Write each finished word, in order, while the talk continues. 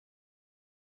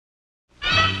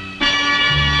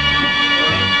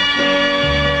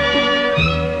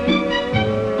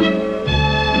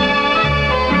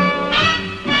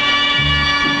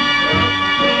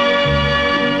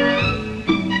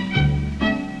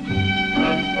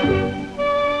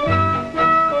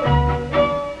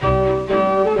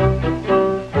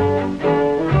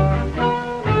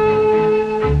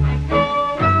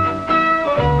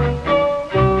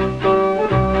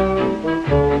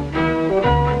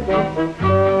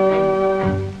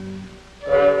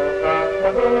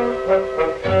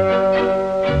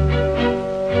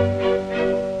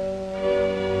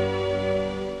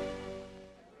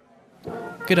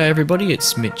G'day everybody,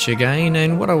 it's Mitch again,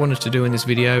 and what I wanted to do in this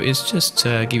video is just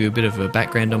give you a bit of a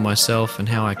background on myself and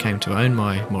how I came to own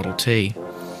my Model T.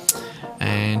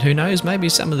 And who knows, maybe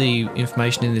some of the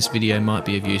information in this video might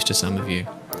be of use to some of you.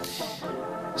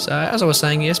 So as I was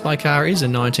saying, yes, my car is a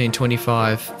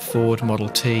 1925 Ford Model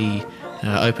T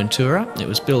open tourer. It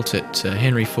was built at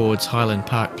Henry Ford's Highland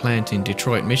Park plant in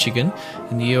Detroit, Michigan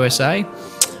in the USA.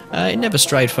 It never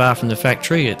strayed far from the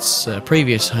factory, its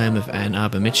previous home of Ann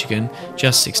Arbor, Michigan,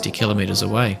 just 60 kilometres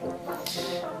away.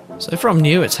 So from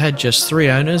new, it's had just 3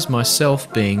 owners,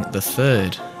 myself being the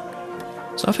third.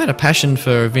 So I've had a passion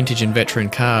for vintage and veteran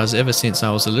cars ever since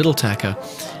I was a little tacker,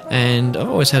 and I've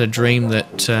always had a dream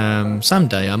that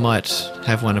someday I might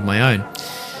have one of my own.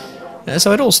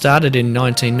 So it all started in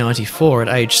 1994 at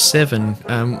age 7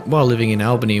 while living in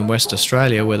Albany in West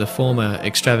Australia, where the former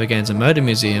Extravaganza Motor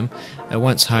Museum,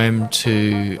 once home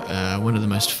to one of the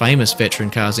most famous veteran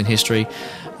cars in history,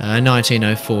 a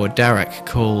 1904 Darracq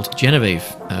called Genevieve,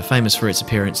 famous for its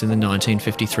appearance in the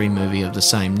 1953 movie of the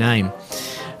same name.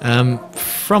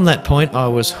 From that point I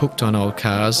was hooked on old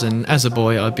cars, and as a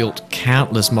boy I built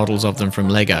countless models of them from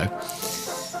Lego.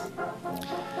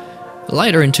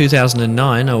 Later in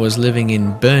 2009 I was living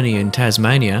in Burnie in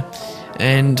Tasmania,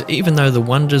 and even though the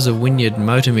wonders of Wynyard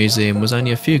Motor Museum was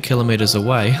only a few kilometres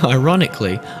away,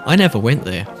 ironically I never went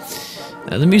there.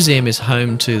 The museum is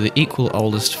home to the equal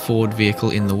oldest Ford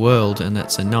vehicle in the world, and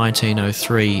that's a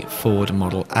 1903 Ford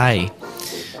Model A.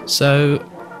 So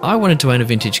I wanted to own a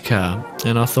vintage car,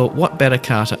 and I thought what better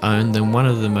car to own than one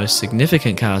of the most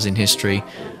significant cars in history,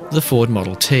 the Ford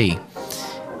Model T.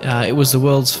 It was the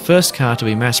world's first car to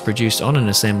be mass-produced on an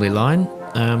assembly line.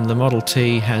 The Model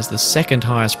T has the second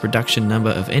highest production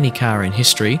number of any car in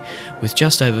history, with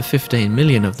just over 15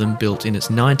 million of them built in its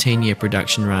 19-year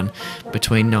production run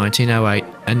between 1908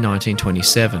 and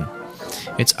 1927.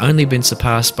 It's only been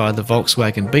surpassed by the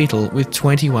Volkswagen Beetle, with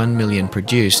 21 million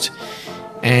produced.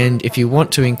 And if you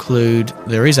want to include,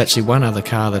 there is actually one other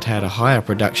car that had a higher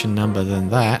production number than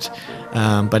that,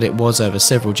 but it was over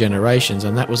several generations,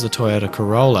 and that was the Toyota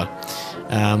Corolla,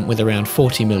 with around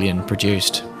 40 million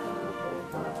produced.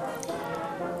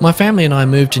 My family and I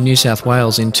moved to New South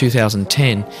Wales in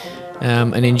 2010,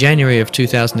 and in January of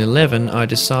 2011 I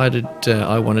decided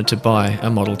I wanted to buy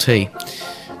a Model T.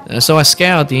 So I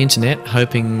scoured the internet,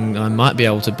 hoping I might be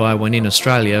able to buy one in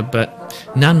Australia, but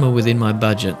none were within my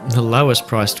budget. The lowest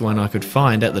priced one I could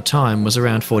find at the time was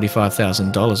around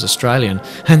 $45,000 Australian,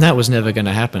 and that was never going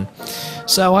to happen.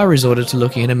 So I resorted to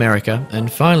looking in America, and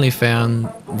finally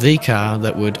found the car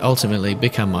that would ultimately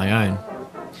become my own.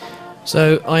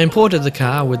 So I imported the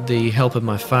car with the help of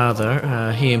my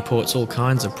father. He imports all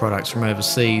kinds of products from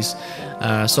overseas,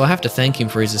 so I have to thank him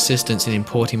for his assistance in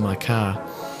importing my car.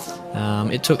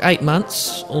 It took 8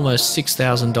 months, almost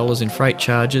 $6,000 in freight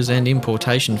charges and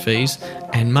importation fees,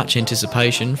 and much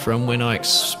anticipation from when I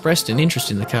expressed an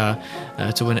interest in the car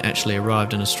to when it actually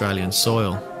arrived on Australian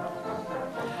soil.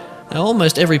 Now,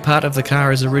 almost every part of the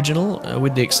car is original,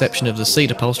 with the exception of the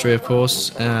seat upholstery, of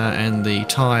course, and the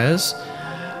tyres.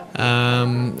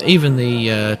 Even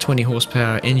the 20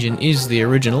 horsepower engine is the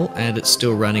original, and it's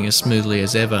still running as smoothly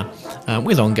as ever.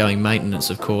 With ongoing maintenance,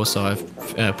 of course. I've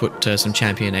put some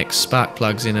Champion X spark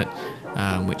plugs in it,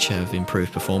 which have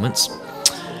improved performance.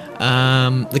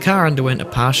 The car underwent a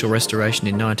partial restoration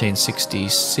in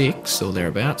 1966 or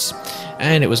thereabouts,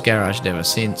 and it was garaged ever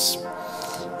since.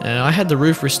 I had the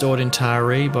roof restored in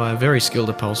Taree by a very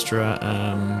skilled upholsterer,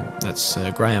 that's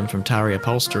Graham from Taree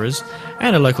Upholsterers,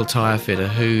 and a local tyre fitter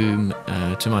whom,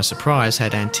 to my surprise,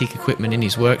 had antique equipment in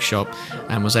his workshop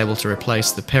and was able to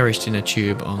replace the perished inner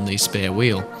tube on the spare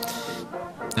wheel.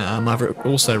 I've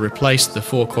also replaced the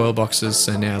 4 coil boxes,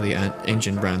 so now the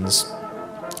engine runs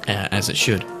as it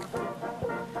should.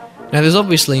 Now, there's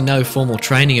obviously no formal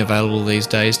training available these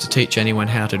days to teach anyone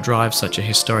how to drive such a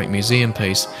historic museum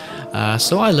piece,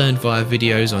 so I learned via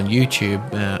videos on YouTube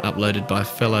uploaded by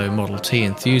fellow Model T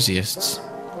enthusiasts.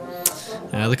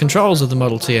 The controls of the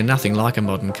Model T are nothing like a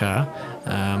modern car.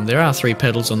 There are 3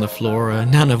 pedals on the floor,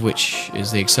 none of which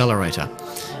is the accelerator.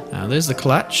 There's the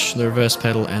clutch, the reverse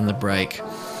pedal and the brake.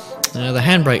 The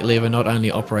handbrake lever not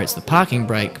only operates the parking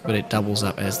brake, but it doubles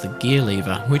up as the gear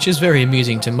lever, which is very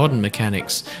amusing to modern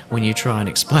mechanics when you try and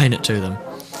explain it to them.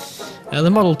 The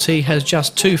Model T has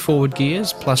just 2 forward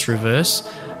gears plus reverse,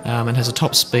 and has a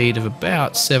top speed of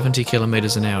about 70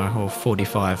 kilometres an hour or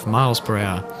 45 miles per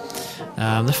hour.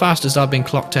 The fastest I've been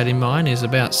clocked at in mine is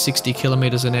about 60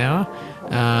 kilometres an hour,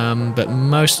 but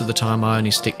most of the time I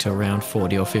only stick to around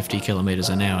 40 or 50 kilometres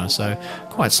an hour, so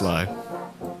quite slow.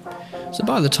 So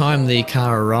by the time the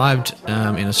car arrived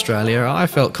in Australia, I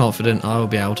felt confident I would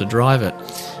be able to drive it.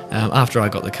 after I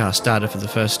got the car started for the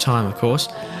first time, of course.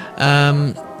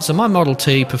 So my Model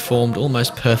T performed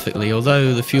almost perfectly,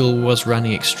 although the fuel was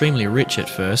running extremely rich at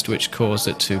first, which caused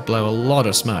it to blow a lot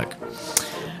of smoke.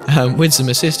 With some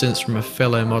assistance from a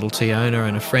fellow Model T owner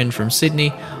and a friend from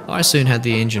Sydney, I soon had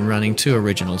the engine running to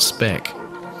original spec.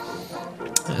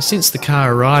 Since the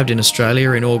car arrived in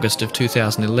Australia in August of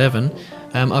 2011,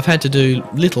 I've had to do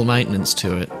little maintenance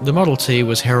to it. The Model T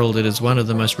was heralded as one of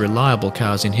the most reliable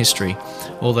cars in history,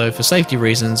 although for safety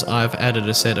reasons I've added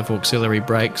a set of auxiliary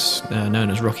brakes, known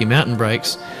as Rocky Mountain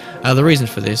brakes. The reason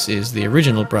for this is the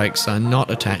original brakes are not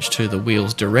attached to the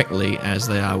wheels directly as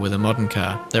they are with a modern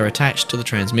car. They're attached to the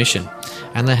transmission,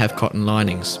 and they have cotton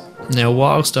linings. Now,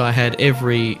 whilst I had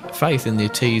every faith in the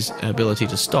T's ability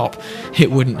to stop,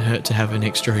 it wouldn't hurt to have an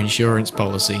extra insurance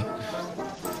policy.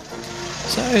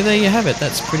 So there you have it.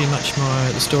 That's pretty much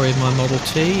the story of my Model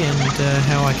T and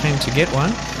how I came to get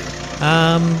one.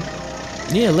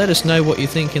 Yeah, let us know what you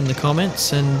think in the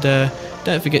comments, and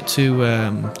don't forget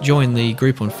to join the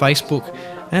group on Facebook,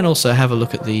 and also have a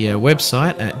look at the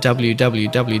website at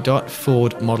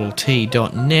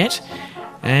www.fordmodelT.net.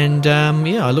 And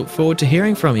yeah, I look forward to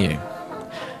hearing from you.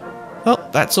 Well,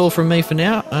 that's all from me for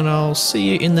now, and I'll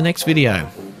see you in the next video.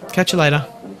 Catch you later.